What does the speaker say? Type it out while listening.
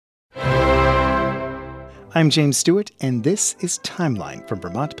I'm James Stewart, and this is Timeline from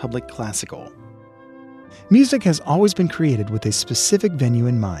Vermont Public Classical. Music has always been created with a specific venue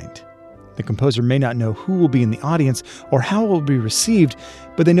in mind. The composer may not know who will be in the audience or how it will be received,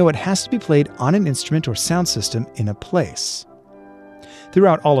 but they know it has to be played on an instrument or sound system in a place.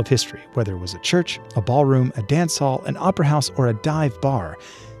 Throughout all of history, whether it was a church, a ballroom, a dance hall, an opera house, or a dive bar,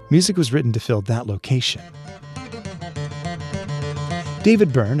 music was written to fill that location.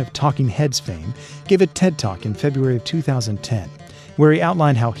 David Byrne of Talking Heads fame gave a TED Talk in February of 2010, where he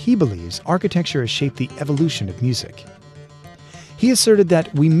outlined how he believes architecture has shaped the evolution of music. He asserted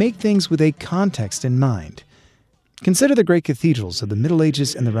that we make things with a context in mind. Consider the great cathedrals of the Middle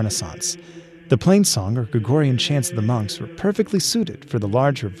Ages and the Renaissance. The plain song or Gregorian chants of the monks were perfectly suited for the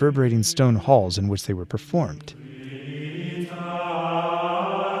large reverberating stone halls in which they were performed.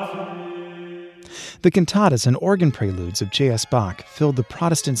 The cantatas and organ preludes of J.S. Bach filled the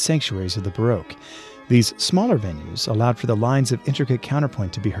Protestant sanctuaries of the Baroque. These smaller venues allowed for the lines of intricate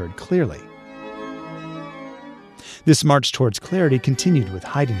counterpoint to be heard clearly. This march towards clarity continued with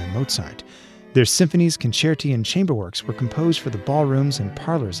Haydn and Mozart. Their symphonies, concerti, and chamber works were composed for the ballrooms and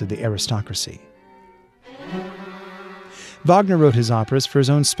parlors of the aristocracy. Wagner wrote his operas for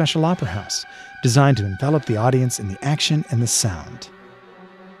his own special opera house, designed to envelop the audience in the action and the sound.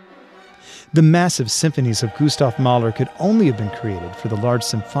 The massive symphonies of Gustav Mahler could only have been created for the large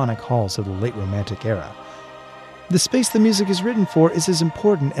symphonic halls of the late Romantic era. The space the music is written for is as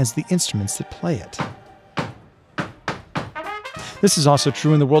important as the instruments that play it. This is also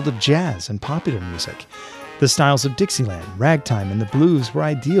true in the world of jazz and popular music. The styles of Dixieland, ragtime, and the blues were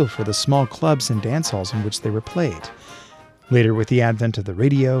ideal for the small clubs and dance halls in which they were played. Later, with the advent of the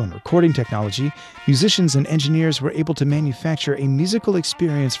radio and recording technology, musicians and engineers were able to manufacture a musical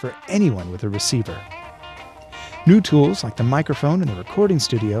experience for anyone with a receiver. New tools like the microphone and the recording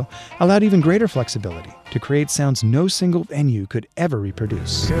studio allowed even greater flexibility to create sounds no single venue could ever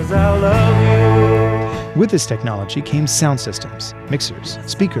reproduce. With this technology came sound systems, mixers,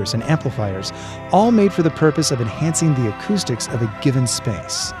 speakers, and amplifiers, all made for the purpose of enhancing the acoustics of a given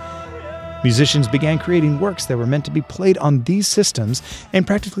space. Musicians began creating works that were meant to be played on these systems and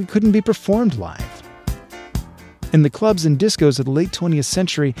practically couldn't be performed live. In the clubs and discos of the late 20th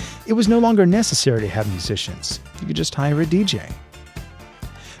century, it was no longer necessary to have musicians. You could just hire a DJ.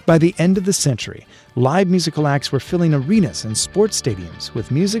 By the end of the century, live musical acts were filling arenas and sports stadiums with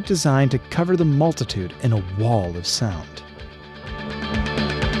music designed to cover the multitude in a wall of sound.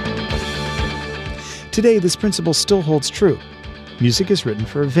 Today, this principle still holds true. Music is written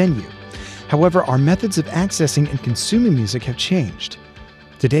for a venue. However, our methods of accessing and consuming music have changed.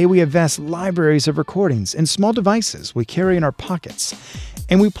 Today, we have vast libraries of recordings and small devices we carry in our pockets,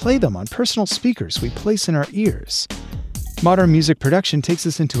 and we play them on personal speakers we place in our ears. Modern music production takes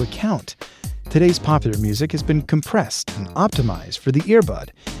this into account. Today's popular music has been compressed and optimized for the earbud,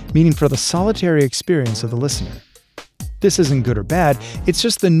 meaning for the solitary experience of the listener. This isn't good or bad, it's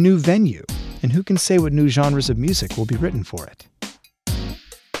just the new venue, and who can say what new genres of music will be written for it?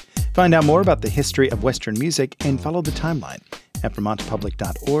 Find out more about the history of Western music and follow the timeline at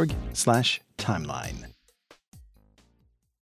vermontpublic.org/timeline.